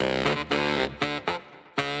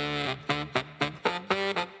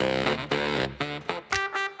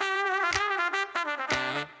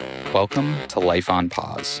Welcome to Life on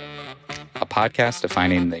Pause, a podcast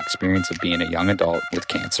defining the experience of being a young adult with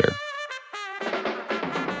cancer.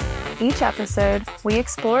 Each episode, we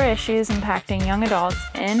explore issues impacting young adults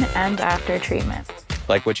in and after treatment.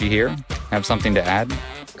 Like what you hear? Have something to add?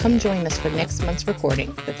 Come join us for next month's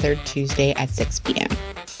recording, the third Tuesday at 6 p.m.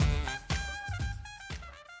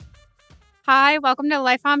 Hi, welcome to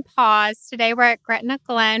Life on Pause. Today we're at Gretna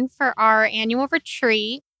Glen for our annual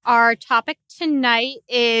retreat. Our topic tonight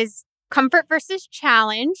is comfort versus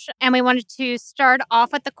challenge. And we wanted to start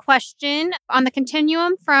off with the question on the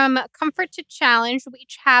continuum from comfort to challenge. We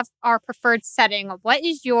each have our preferred setting. What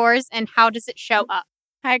is yours and how does it show up?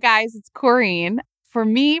 Hi, guys. It's Corrine. For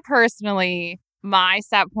me personally, my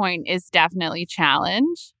set point is definitely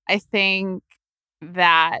challenge. I think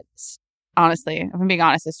that, honestly, if I'm being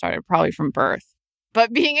honest, it started probably from birth.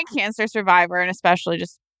 But being a cancer survivor and especially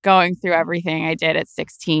just going through everything I did at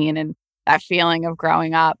 16 and that feeling of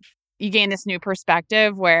growing up, you gain this new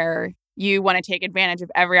perspective where you want to take advantage of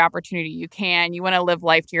every opportunity you can. You want to live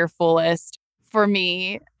life to your fullest. For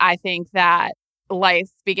me, I think that life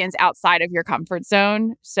begins outside of your comfort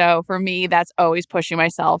zone. So for me, that's always pushing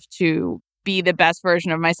myself to be the best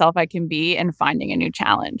version of myself I can be and finding a new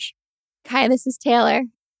challenge. Hi, this is Taylor.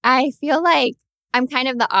 I feel like I'm kind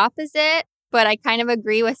of the opposite, but I kind of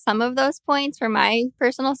agree with some of those points for my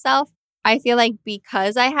personal self. I feel like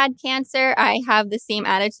because I had cancer, I have the same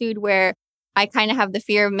attitude where I kind of have the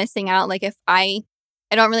fear of missing out. Like if I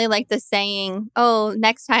don't really like the saying, oh,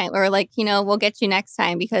 next time, or like, we'll get you next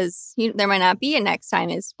time because there might not be a next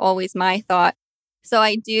time is always my thought. So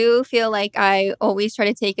I do feel like I always try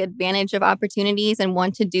to take advantage of opportunities and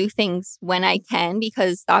want to do things when I can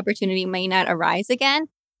because the opportunity may not arise again.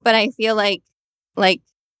 But I feel like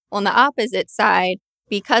on the opposite side,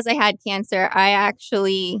 because I had cancer, I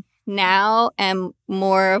actually now am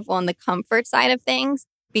more of on the comfort side of things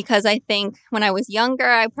because I think when I was younger,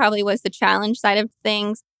 I probably was the challenge side of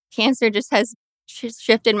things. Cancer just has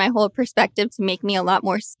shifted my whole perspective to make me a lot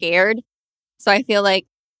more scared. So I feel like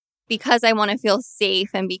because I want to feel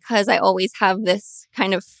safe and because I always have this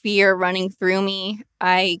kind of fear running through me,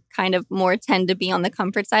 I kind of more tend to be on the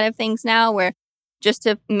comfort side of things now where just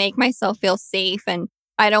to make myself feel safe and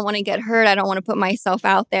I don't want to get hurt. I don't want to put myself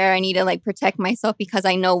out there. I need to protect myself because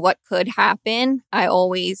I know what could happen. I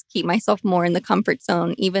always keep myself more in the comfort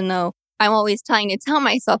zone, even though I'm always trying to tell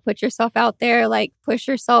myself, put yourself out there, push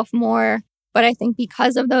yourself more. But I think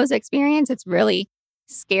because of those experiences, it's really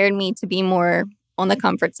scared me to be more on the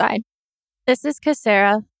comfort side. This is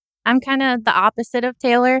Cassera. I'm kind of the opposite of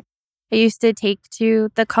Taylor. I used to take to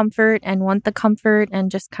the comfort and want the comfort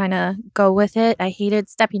and just kind of go with it. I hated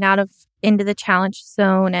stepping into the challenge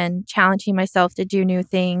zone and challenging myself to do new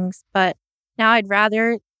things. But now I'd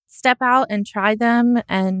rather step out and try them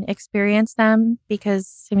and experience them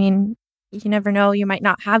because, you never know, you might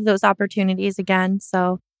not have those opportunities again.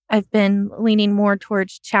 So I've been leaning more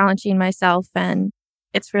towards challenging myself and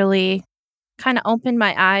it's really kind of opened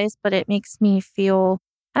my eyes, but it makes me feel,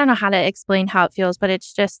 I don't know how to explain how it feels, but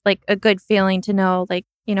it's just a good feeling to know,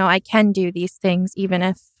 I can do these things even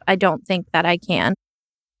if I don't think that I can.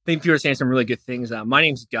 I think you were saying some really good things. My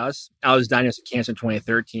name's Gus. I was diagnosed with cancer in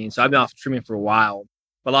 2013, so I've been off treatment for a while.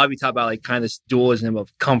 But a lot of you talk about kind of this dualism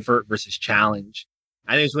of comfort versus challenge.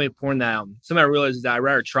 I think it's really important that something I realized is that I'd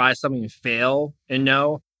rather try something and fail and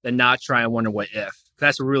know than not try and wonder what if. 'Cause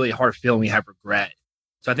that's a really hard feeling we have regret.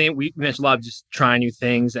 So I think we mentioned a lot of just trying new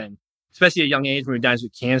things, and especially at a young age when you're diagnosed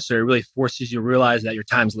with cancer, it really forces you to realize that your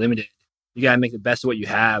time's limited. You got to make the best of what you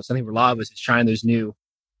have. So I think for a lot of us, it's trying those new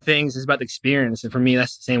things. It's about the experience. And for me,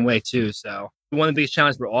 that's the same way too. So one of the biggest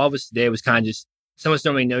challenges for all of us today was kind of just some of us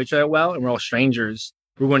don't really know each other well and we're all strangers.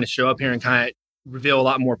 We're going to show up here and kind of reveal a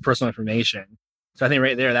lot more personal information. So I think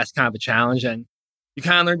right there, that's kind of a challenge. And you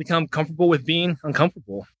kind of learn to become comfortable with being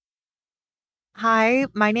uncomfortable. Hi,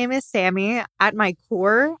 my name is Sammy. At my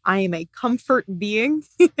core, I am a comfort being.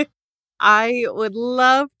 I would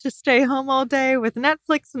love to stay home all day with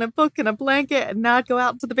Netflix and a book and a blanket and not go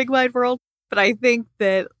out into the big wide world. But I think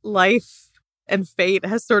that life and fate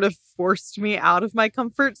has sort of forced me out of my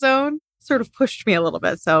comfort zone, sort of pushed me a little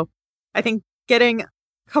bit. So I think getting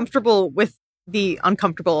comfortable with the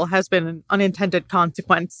uncomfortable has been an unintended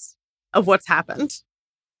consequence of what's happened.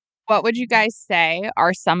 What would you guys say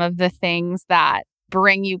are some of the things that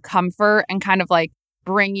bring you comfort and kind of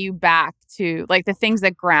bring you back to the things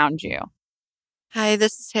that ground you? Hi,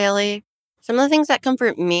 this is Haley. Some of the things that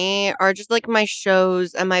comfort me are just my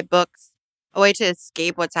shows and my books, a way to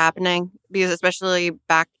escape what's happening. Because especially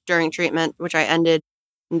back during treatment, which I ended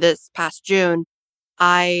this past June,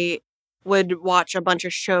 I would watch a bunch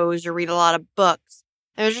of shows or read a lot of books.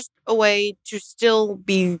 It was just a way to still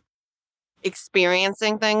be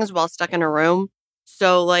experiencing things while stuck in a room.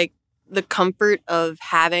 So like the comfort of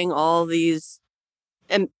having all these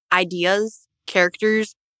ideas,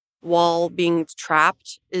 characters while being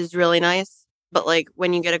trapped is really nice. But like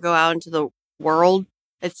when you get to go out into the world,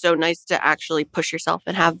 it's so nice to actually push yourself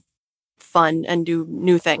and have fun and do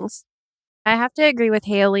new things. I have to agree with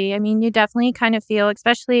Haley. I mean, you definitely kind of feel,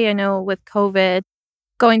 especially I know with COVID,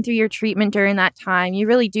 going through your treatment during that time, you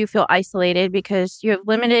really do feel isolated because you have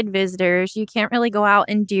limited visitors. You can't really go out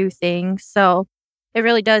and do things. So it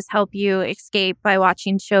really does help you escape by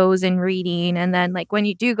watching shows and reading. And then like when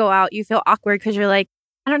you do go out, you feel awkward because you're like,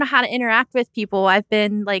 I don't know how to interact with people. I've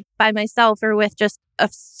been like by myself or with just a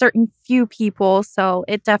certain few people. So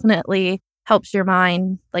it definitely helps your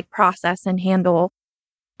mind like process and handle.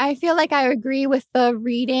 I feel like I agree with the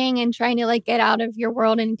reading and trying to like get out of your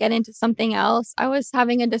world and get into something else. I was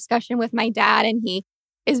having a discussion with my dad and he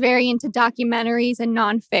is very into documentaries and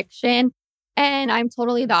nonfiction. And I'm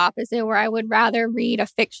totally the opposite, where I would rather read a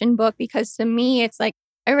fiction book because to me, it's like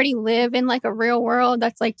I already live in like a real world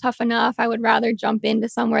that's like tough enough. I would rather jump into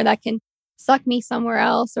somewhere that can suck me somewhere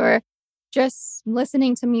else, or just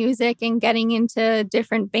listening to music and getting into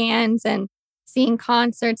different bands and seeing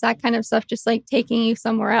concerts, that kind of stuff, just like taking you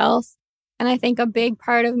somewhere else. And I think a big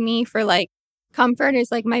part of me for like comfort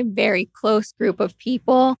is like my very close group of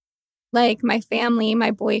people, like my family,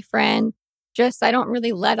 my boyfriend. Just I don't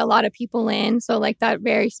really let a lot of people in. So like that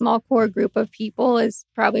very small core group of people is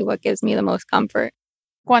probably what gives me the most comfort.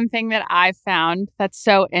 One thing that I've found that's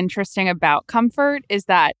so interesting about comfort is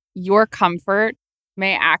that your comfort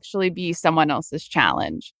may actually be someone else's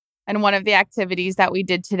challenge. And one of the activities that we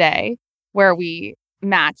did today where we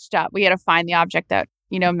matched up, we had to find the object that,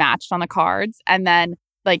 matched on the cards and then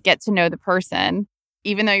like get to know the person.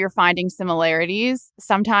 Even though you're finding similarities,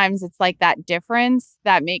 sometimes it's like that difference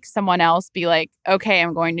that makes someone else be like, okay,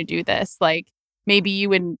 I'm going to do this. Like maybe you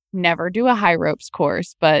would never do a high ropes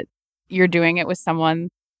course, but you're doing it with someone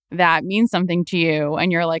that means something to you.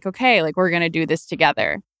 And you're like, okay, like we're going to do this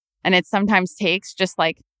together. And it sometimes takes just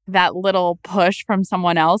like that little push from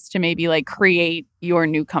someone else to maybe like create your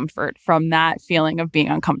new comfort from that feeling of being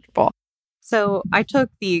uncomfortable. So I took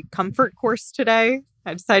the comfort course today.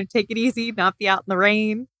 I decided to take it easy, not be out in the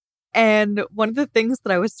rain. And one of the things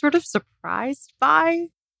that I was sort of surprised by,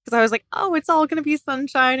 because I was like, oh, it's all going to be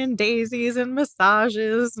sunshine and daisies and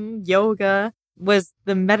massages and yoga, was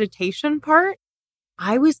the meditation part.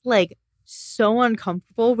 I was like so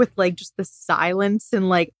uncomfortable with like just the silence and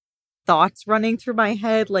like thoughts running through my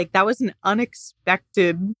head. Like that was an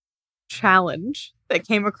unexpected challenge that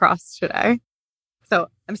came across today. So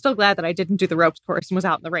I'm still glad that I didn't do the ropes course and was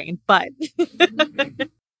out in the rain, but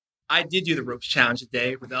I did do the ropes challenge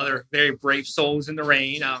today with other very brave souls in the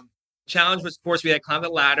rain. Challenge was, of course, we had to climb a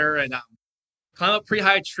ladder and climb up a pretty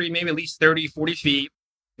high tree, maybe at least 30, 40 feet.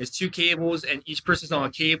 There's 2 cables and each person's on a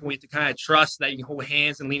cable. We have to kind of trust that you can hold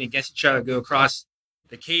hands and lean against each other to go across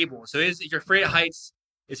the cable. So if you're afraid of heights,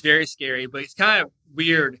 it's very scary, but it's kind of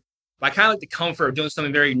weird. But I kind of like the comfort of doing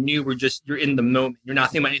something very new where you're in the moment. You're not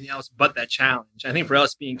thinking about anything else but that challenge. I think for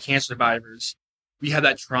us being cancer survivors, we have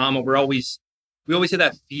that trauma. We always have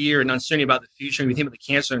that fear and uncertainty about the future. And we think about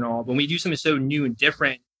the cancer and all. But when we do something so new and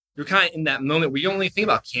different, you're kind of in that moment where you don't only think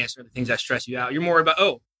about cancer and the things that stress you out. You're more about,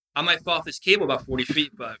 oh, I might fall off this cable about 40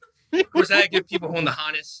 feet. But of course, I had good people holding the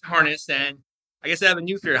harness. And I guess I have a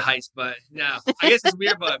new fear of heights. But no, I guess it's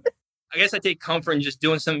weird. But I guess I take comfort in just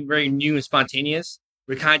doing something very new and spontaneous.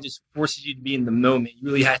 Where it kind of just forces you to be in the moment. You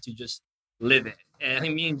really have to just live it. And I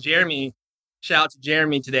think me and Jeremy, shout out to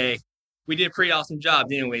Jeremy today, we did a pretty awesome job,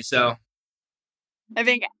 didn't we? So I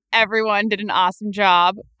think everyone did an awesome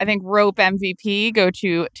job. I think rope MVP go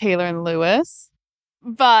to Taylor and Lewis.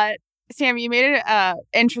 But Sammy, you made an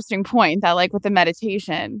interesting point that like with the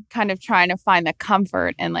meditation, kind of trying to find the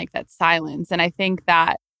comfort and like that silence. And I think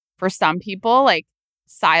that for some people, like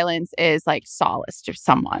silence is like solace to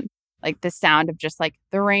someone. Like the sound of just like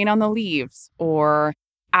the rain on the leaves or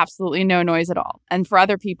absolutely no noise at all. And for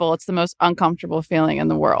other people, it's the most uncomfortable feeling in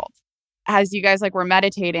the world. As you guys like were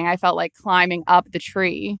meditating, I felt like climbing up the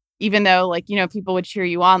tree, even though like, people would cheer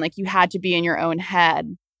you on, like you had to be in your own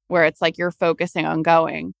head where it's like you're focusing on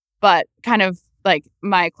going. But kind of like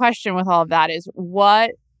my question with all of that is, what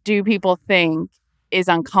do people think is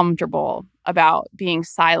uncomfortable about being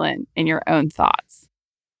silent in your own thoughts?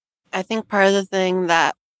 I think part of the thing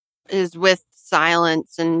that is with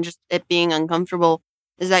silence and just it being uncomfortable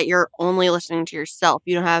is that you're only listening to yourself.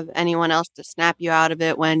 You don't have anyone else to snap you out of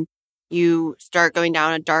it when you start going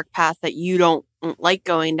down a dark path that you don't like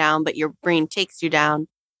going down, but your brain takes you down.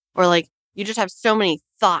 Or like you just have so many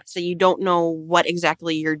thoughts that you don't know what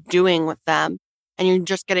exactly you're doing with them. and you're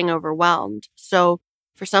just getting overwhelmed. So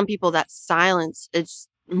for some people, that silence, it's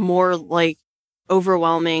more like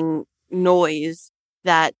overwhelming noise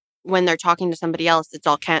that when they're talking to somebody else, it's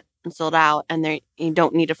all canceled out and you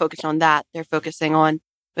don't need to focus on that. They're focusing on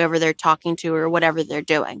whoever they're talking to or whatever they're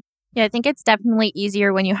doing. Yeah, I think it's definitely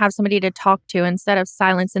easier when you have somebody to talk to instead of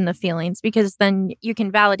silence in the feelings, because then you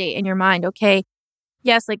can validate in your mind, okay,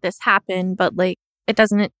 yes, like this happened, but like it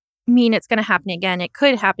doesn't mean it's going to happen again. It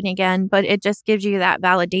could happen again, but it just gives you that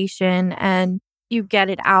validation and you get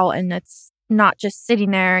it out, and it's not just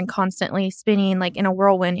sitting there and constantly spinning like in a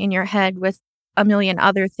whirlwind in your head with a million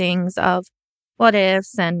other things of what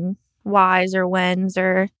ifs and whys or whens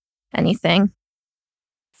or anything.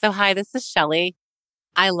 So hi, this is Shelly.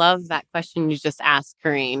 I love that question you just asked,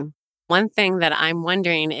 Corrine. One thing that I'm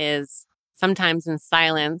wondering is sometimes in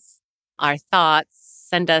silence, our thoughts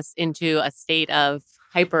send us into a state of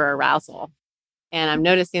hyperarousal. And I'm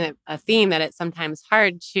noticing a theme that it's sometimes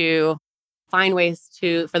hard to find ways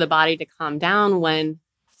for the body to calm down when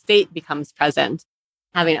state becomes present.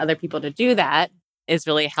 Having other people to do that is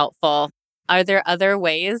really helpful. Are there other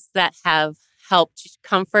ways that have helped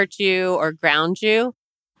comfort you or ground you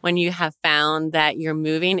when you have found that you're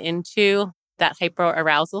moving into that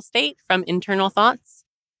hyperarousal state from internal thoughts?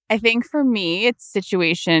 I think for me, it's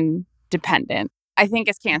situation dependent. I think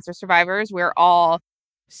as cancer survivors, we're all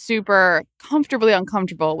super comfortably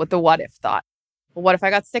uncomfortable with the what if thought. Well, what if I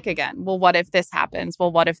got sick again? Well, what if this happens?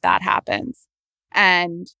 Well, what if that happens?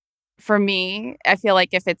 And for me, I feel like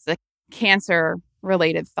if it's a cancer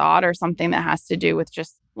related thought or something that has to do with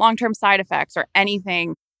just long-term side effects or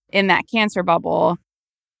anything in that cancer bubble,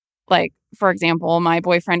 like, for example, my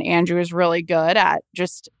boyfriend Andrew is really good at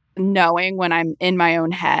just knowing when I'm in my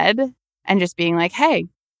own head and just being like, hey,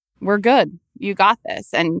 we're good. You got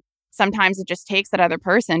this. And sometimes it just takes that other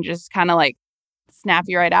person just kind of like snap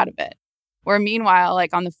you right out of it. Or meanwhile,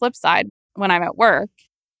 like on the flip side, when I'm at work,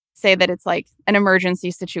 say that it's like an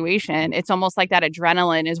emergency situation, it's almost like that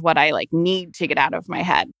adrenaline is what I like need to get out of my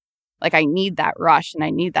head. Like I need that rush and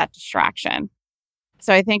I need that distraction.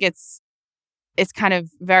 So I think it's kind of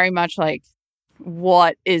very much like,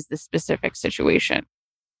 what is the specific situation?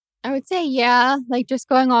 I would say, yeah, like just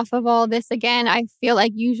going off of all this again, I feel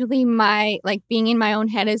like usually being in my own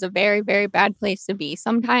head is a very, very bad place to be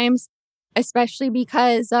sometimes, especially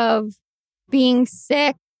because of being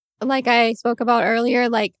sick. Like I spoke about earlier,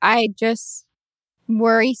 like I just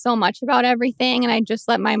worry so much about everything and I just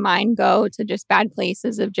let my mind go to just bad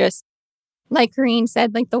places of just, like Corrine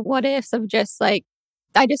said, like the what ifs of just like,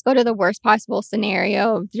 I just go to the worst possible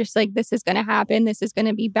scenario of just like, this is going to happen. This is going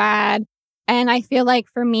to be bad. And I feel like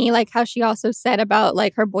for me, like how she also said about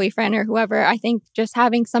like her boyfriend or whoever, I think just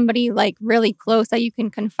having somebody like really close that you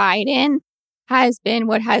can confide in has been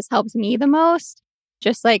what has helped me the most.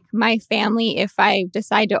 Just like my family, if I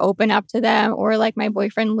decide to open up to them, or like my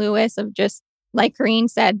boyfriend Lewis, of just like Corrine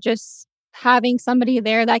said, just having somebody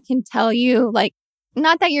there that can tell you like,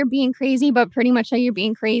 not that you're being crazy, but pretty much that you're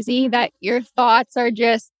being crazy, that your thoughts are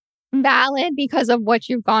just valid because of what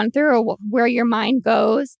you've gone through or where your mind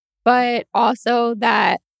goes, but also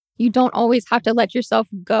that you don't always have to let yourself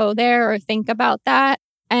go there or think about that.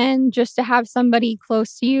 And just to have somebody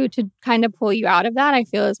close to you to kind of pull you out of that, I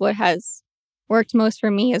feel is what has worked most for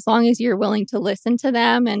me, as long as you're willing to listen to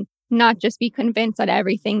them and not just be convinced that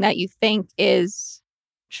everything that you think is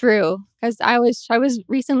true. Because I was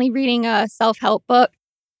recently reading a self-help book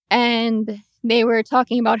and they were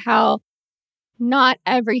talking about how not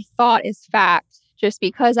every thought is fact. Just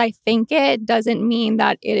because I think it doesn't mean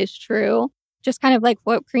that it is true. Just kind of like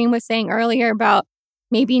what Corrine was saying earlier about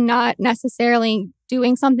maybe not necessarily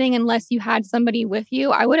doing something unless you had somebody with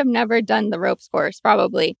you. I would have never done the ropes course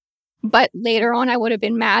probably. But later on, I would have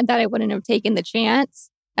been mad that I wouldn't have taken the chance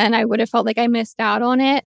and I would have felt like I missed out on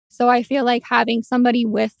it. So I feel like having somebody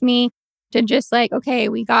with me to just like, okay,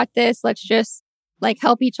 we got this. Let's just like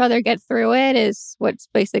help each other get through it is what's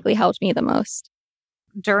basically helped me the most.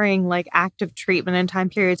 During like active treatment and time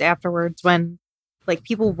periods afterwards when like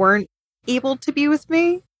people weren't able to be with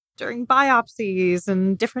me during biopsies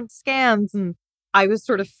and different scans, and I was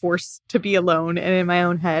sort of forced to be alone and in my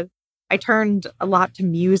own head, I turned a lot to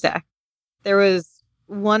music. There was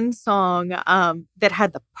one song that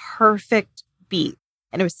had the perfect beat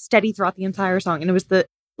and it was steady throughout the entire song. And it was the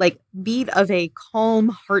like beat of a calm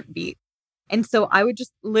heartbeat. And so I would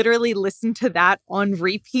just literally listen to that on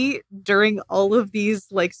repeat during all of these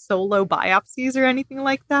like solo biopsies or anything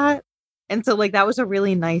like that. And so like that was a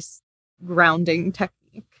really nice grounding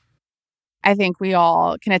technique. I think we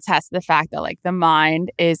all can attest to the fact that like the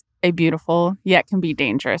mind is a beautiful yet can be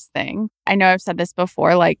dangerous thing. I know I've said this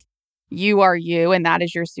before, like you are you and that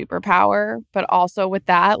is your superpower. But also with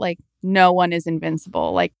that, like no one is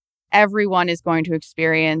invincible. Like everyone is going to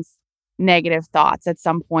experience negative thoughts at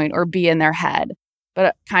some point or be in their head.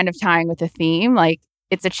 But kind of tying with the theme, like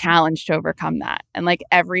it's a challenge to overcome that. And like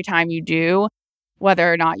every time you do,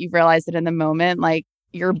 whether or not you realize it in the moment, like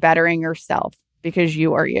you're bettering yourself because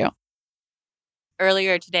you are you.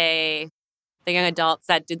 Earlier today, the young adults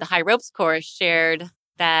that did the high ropes course shared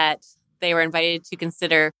that they were invited to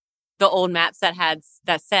consider the old maps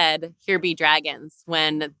that said, "Here be dragons,"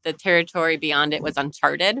 when the territory beyond it was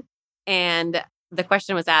uncharted. And the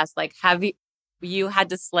question was asked, like, have you had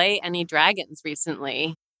to slay any dragons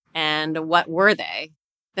recently? And what were they?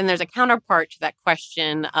 Then there's a counterpart to that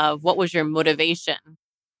question of what was your motivation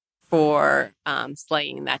for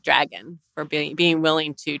slaying that dragon, for being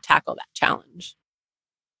willing to tackle that challenge?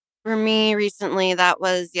 For me recently, that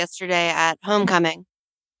was yesterday at homecoming.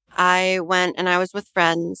 I went and I was with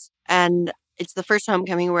friends, and it's the first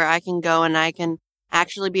homecoming where I can go and I can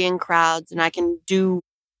actually be in crowds and I can do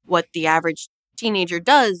what the average teenager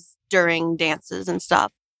does during dances and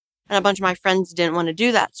stuff. And a bunch of my friends didn't want to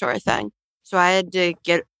do that sort of thing. So I had to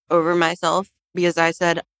get over myself because I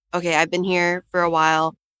said, okay, I've been here for a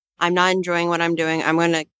while. I'm not enjoying what I'm doing. I'm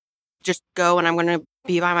going to just go and I'm going to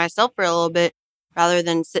be by myself for a little bit rather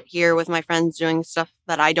than sit here with my friends doing stuff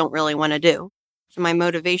that I don't really want to do. So my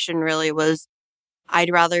motivation really was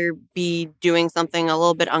I'd rather be doing something a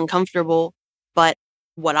little bit uncomfortable, but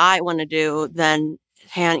what I want to do than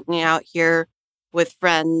hanging out here with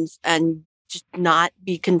friends and just not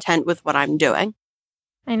be content with what I'm doing.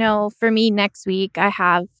 I know for me next week, I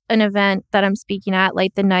have an event that I'm speaking at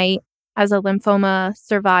Light the Night as a lymphoma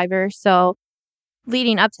survivor. So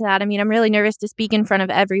leading up to that, I mean, I'm really nervous to speak in front of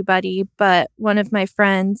everybody, but one of my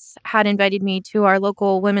friends had invited me to our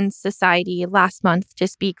local women's society last month to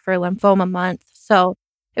speak for Lymphoma Month. So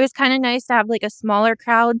it was kind of nice to have like a smaller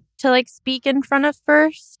crowd to like speak in front of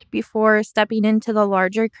first before stepping into the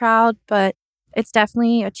larger crowd. But it's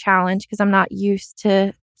definitely a challenge because I'm not used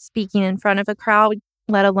to speaking in front of a crowd,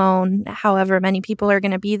 let alone however many people are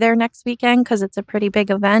going to be there next weekend because it's a pretty big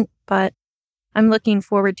event. But I'm looking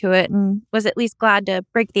forward to it and was at least glad to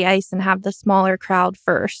break the ice and have the smaller crowd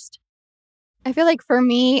first. I feel like for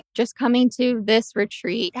me, just coming to this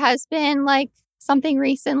retreat has been like something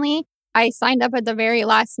recently. I signed up at the very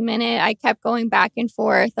last minute. I kept going back and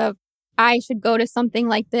forth of I should go to something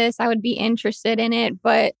like this. I would be interested in it,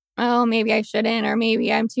 but oh, maybe I shouldn't, or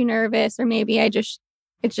maybe I'm too nervous, or maybe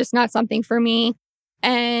it's just not something for me.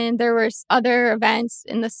 And there were other events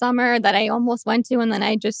in the summer that I almost went to. And then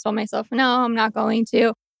I just told myself, no, I'm not going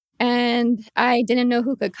to. And I didn't know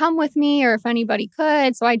who could come with me or if anybody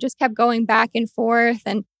could. So I just kept going back and forth.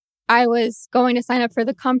 And I was going to sign up for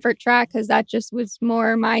the comfort track because that just was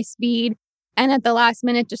more my speed. And at the last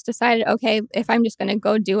minute, just decided, okay, if I'm just going to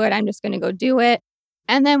go do it, I'm just going to go do it.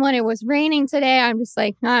 And then when it was raining today, I'm just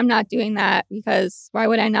like, no, I'm not doing that because why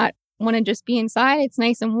would I not want to just be inside? It's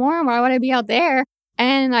nice and warm. Why would I be out there?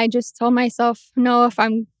 And I just told myself, no,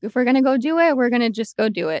 if we're going to go do it, we're going to just go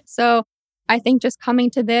do it. So I think just coming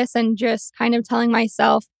to this and just kind of telling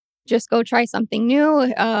myself, just go try something new.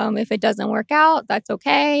 If it doesn't work out, that's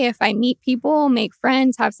okay. If I meet people, make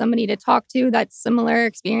friends, have somebody to talk to that's similar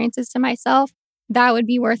experiences to myself, that would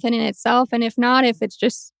be worth it in itself. And if not, if it's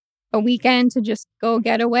just a weekend to just go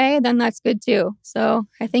get away, then that's good too. So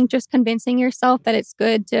I think just convincing yourself that it's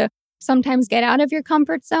good to sometimes get out of your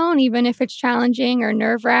comfort zone, even if it's challenging or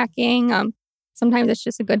nerve-wracking. Sometimes it's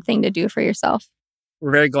just a good thing to do for yourself.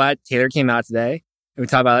 We're very glad Taylor came out today. And we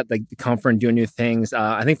talk about like the comfort and doing new things.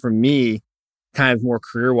 I think for me, kind of more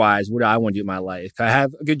career-wise, what do I want to do in my life? I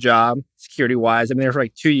have a good job, security-wise. I've been there for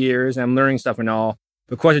like 2 years and I'm learning stuff and all.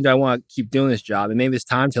 The question, do I want to keep doing this job? And maybe it's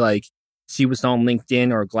time to like see what's on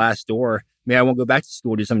LinkedIn or Glassdoor. Maybe I won't go back to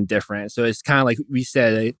school, do something different. So it's kind of like we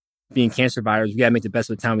said, being cancer survivors, we got to make the best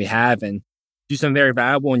of the time we have and do something very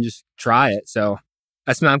valuable and just try it. So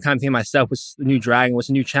that's what I'm kind of thinking myself. What's the new dragon? What's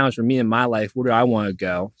a new challenge for me in my life? Where do I want to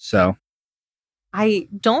go? So I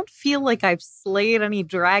don't feel like I've slayed any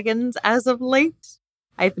dragons as of late.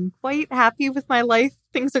 I've been quite happy with my life.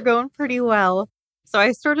 Things are going pretty well. So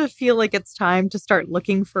I sort of feel like it's time to start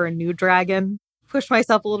looking for a new dragon, push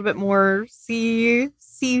myself a little bit more, see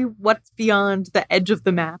what's beyond the edge of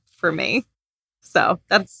the map for me. So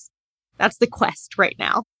that's the quest right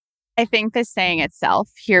now. I think the saying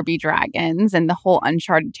itself, here be dragons, and the whole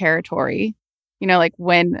uncharted territory, like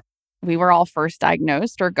when we were all first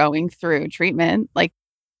diagnosed or going through treatment, like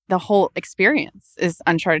the whole experience is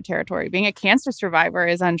uncharted territory. Being a cancer survivor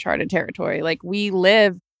is uncharted territory. Like we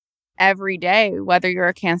live every day, whether you're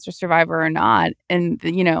a cancer survivor or not, in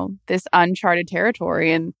this uncharted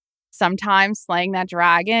territory. And sometimes slaying that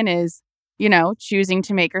dragon is, choosing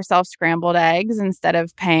to make yourself scrambled eggs instead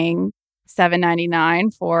of paying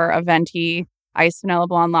 $7.99 for a venti iced vanilla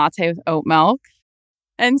blonde latte with oat milk.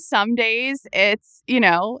 And some days it's,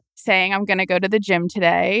 saying I'm going to go to the gym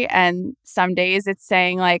today. And some days it's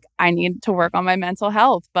saying like, I need to work on my mental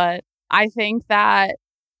health. But I think that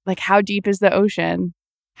like, how deep is the ocean?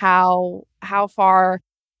 How far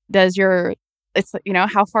does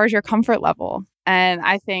how far is your comfort level? And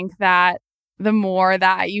I think that the more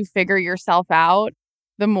that you figure yourself out,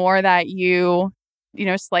 the more that you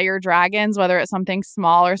slay your dragons, whether it's something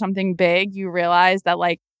small or something big, you realize that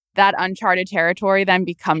like that uncharted territory then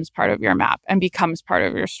becomes part of your map and becomes part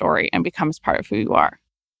of your story and becomes part of who you are.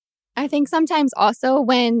 I think sometimes also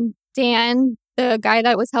when Dan, the guy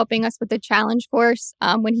that was helping us with the challenge course,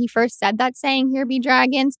 when he first said that saying, "Here be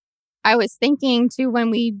dragons," I was thinking too,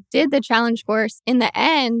 when we did the challenge course, in the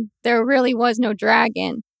end, there really was no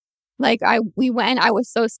dragon. Like we went, I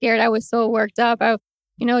was so scared. I was so worked up.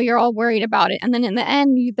 You're all worried about it. And then in the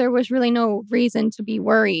end, there was really no reason to be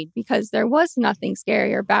worried because there was nothing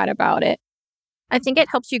scary or bad about it. I think it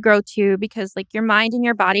helps you grow too, because like your mind and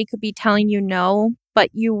your body could be telling you no, but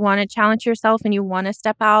you want to challenge yourself and you want to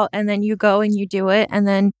step out, and then you go and you do it. And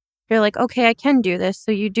then you're like, okay, I can do this.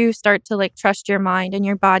 So you do start to like trust your mind and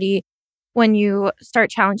your body when you start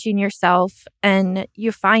challenging yourself, and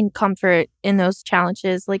you find comfort in those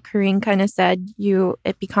challenges. Like Corrine kind of said,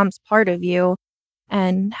 it becomes part of you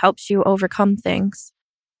and helps you overcome things.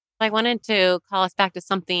 I wanted to call us back to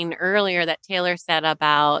something earlier that Taylor said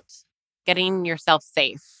about getting yourself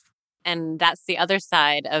safe. And that's the other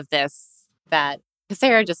side of this that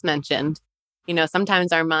Sarah just mentioned.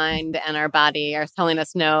 Sometimes our mind and our body are telling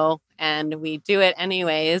us no, and we do it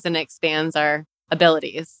anyways, and it expands our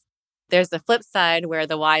abilities. There's the flip side where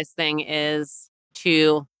the wise thing is to,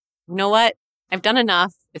 you know what? I've done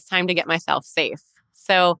enough. It's time to get myself safe.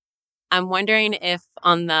 So I'm wondering if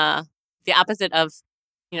on the opposite of,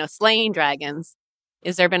 slaying dragons,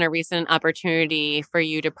 is there been a recent opportunity for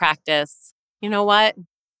you to practice, you know what?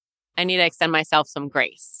 I need to extend myself some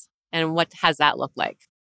grace. And what has that looked like?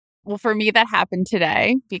 Well, for me, that happened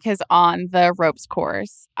today because on the ropes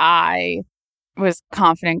course, I was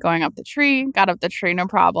confident going up the tree, got up the tree, no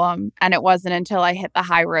problem. And it wasn't until I hit the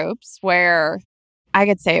high ropes where I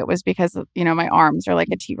could say it was because, my arms are like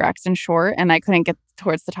a T-Rex and short and I couldn't get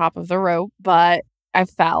towards the top of the rope, but I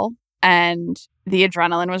fell and the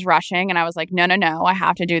adrenaline was rushing and I was like, no, I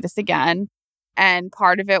have to do this again. And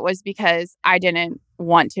part of it was because I didn't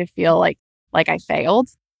want to feel like I failed.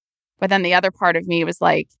 But then the other part of me was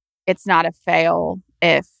like, it's not a fail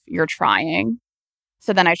if you're trying.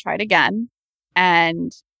 So then I tried again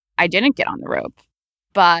and I didn't get on the rope.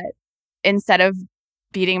 But instead of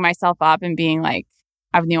beating myself up and being like,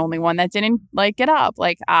 I'm the only one that didn't get up.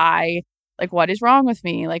 What is wrong with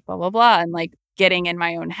me? Blah, blah, blah. And getting in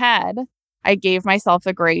my own head, I gave myself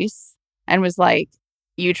the grace and was like,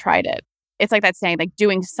 you tried it. It's like that saying,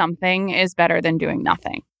 doing something is better than doing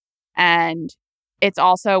nothing. And it's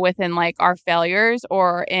also within our failures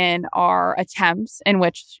or in our attempts in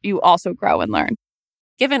which you also grow and learn.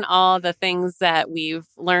 Given all the things that we've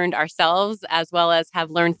learned ourselves, as well as have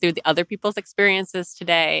learned through the other people's experiences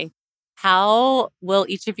today, how will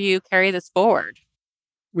each of you carry this forward?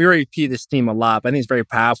 We already repeat this theme a lot, but I think it's very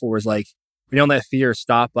powerful. Where it's we don't let fear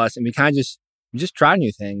stop us, and we kind of just try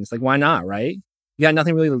new things. Why not, right? You got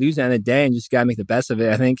nothing really to lose at the end of the day, and just got to make the best of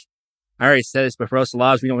it. I think I already said this, but for us, a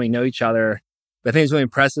lot of us, we don't really know each other. But I think it's really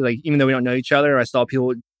impressive. Even though we don't know each other, I saw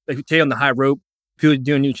people take on the high rope, people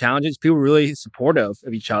doing new challenges, people were really supportive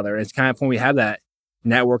of each other. And it's kind of when we have that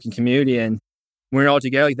networking community, and when you're all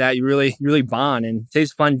together like that, you really bond. And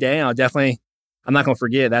today's a fun day. I'm not going to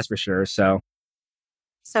forget it, that's for sure. So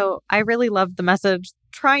I really love the message.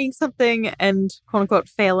 Trying something and quote unquote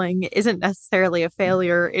failing isn't necessarily a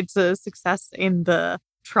failure. It's a success in the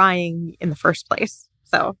trying in the first place.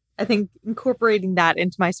 So I think incorporating that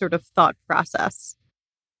into my sort of thought process.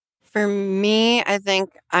 For me, I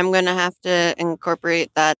think I'm going to have to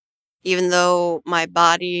incorporate that, even though my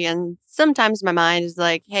body and sometimes my mind is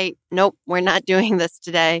like, hey, nope, we're not doing this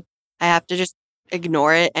today. I have to just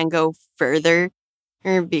ignore it and go further,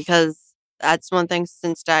 because that's one thing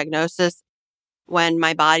since diagnosis, when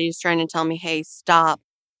my body is trying to tell me, hey, stop,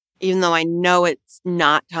 even though I know it's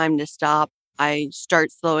not time to stop, I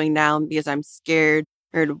start slowing down because I'm scared.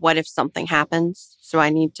 Or what if something happens? So I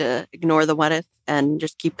need to ignore the what if and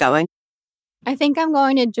just keep going. I think I'm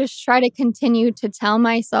going to just try to continue to tell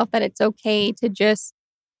myself that it's okay to just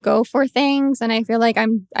go for things. And I feel like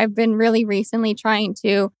I've been really recently trying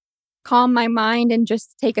to calm my mind and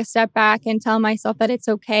just take a step back and tell myself that it's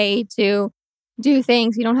okay to do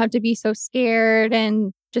things. You don't have to be so scared.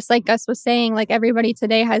 And just like Gus was saying, like everybody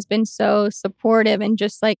today has been so supportive and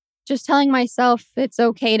just telling myself it's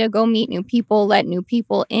okay to go meet new people, let new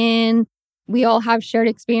people in. We all have shared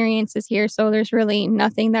experiences here. So there's really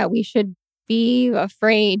nothing that we should be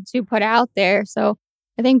afraid to put out there. So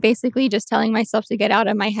I think basically just telling myself to get out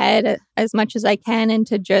of my head as much as I can and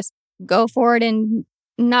to just go for it and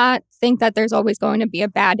not think that there's always going to be a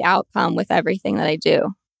bad outcome with everything that I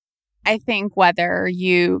do. I think whether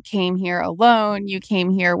you came here alone, you came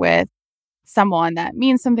here with someone that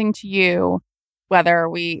means something to you, whether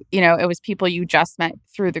it was people you just met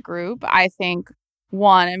through the group, I think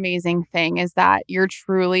one amazing thing is that you're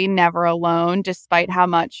truly never alone, despite how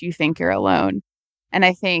much you think you're alone. And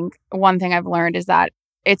I think one thing I've learned is that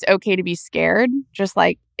it's okay to be scared, just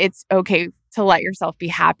like it's okay to let yourself be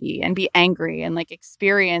happy and be angry and like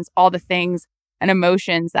experience all the things and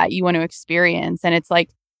emotions that you want to experience. And it's like,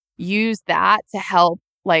 use that to help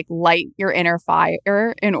like light your inner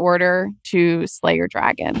fire in order to slay your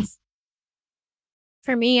dragons.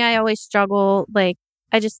 For me, I always struggle. Like,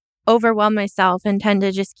 I just overwhelm myself and tend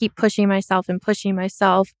to just keep pushing myself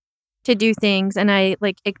to do things. And I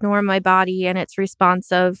like ignore my body and its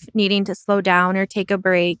response of needing to slow down or take a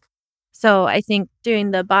break. So I think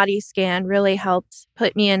doing the body scan really helped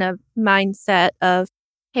put me in a mindset of,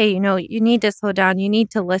 hey, you need to slow down. You need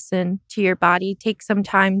to listen to your body. Take some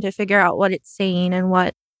time to figure out what it's saying and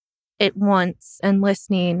what it wants and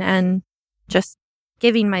listening and just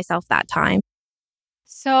giving myself that time.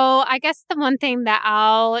 So I guess the one thing that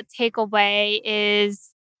I'll take away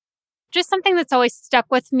is just something that's always stuck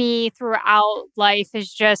with me throughout life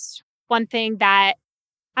is just one thing that,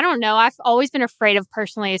 I don't know, I've always been afraid of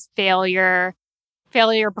personally is failure.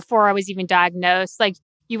 Failure before I was even diagnosed. Like,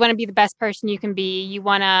 you want to be the best person you can be. You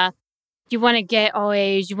want to get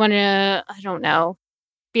A's. You want to, I don't know,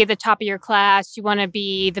 be at the top of your class. You want to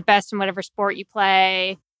be the best in whatever sport you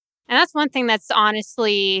play. And that's one thing that's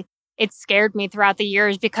honestly, it scared me throughout the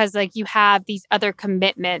years because like you have these other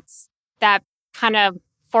commitments that kind of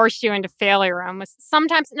force you into failure almost.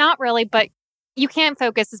 Sometimes not really, but you can't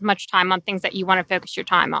focus as much time on things that you want to focus your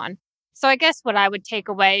time on. So I guess what I would take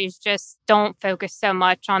away is just don't focus so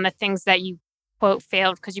much on the things that you quote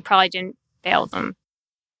failed because you probably didn't fail them.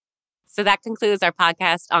 So that concludes our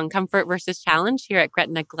podcast on comfort versus challenge here at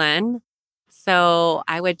Gretna Glen. So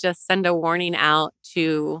I would just send a warning out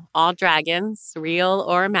to all dragons, real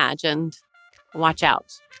or imagined. Watch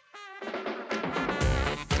out.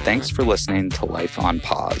 Thanks for listening to Life on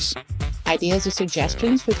Pause. Ideas or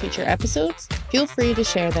suggestions for future episodes? Feel free to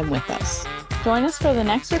share them with us. Join us for the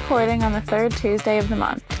next recording on the third Tuesday of the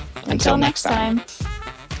month. Until next time.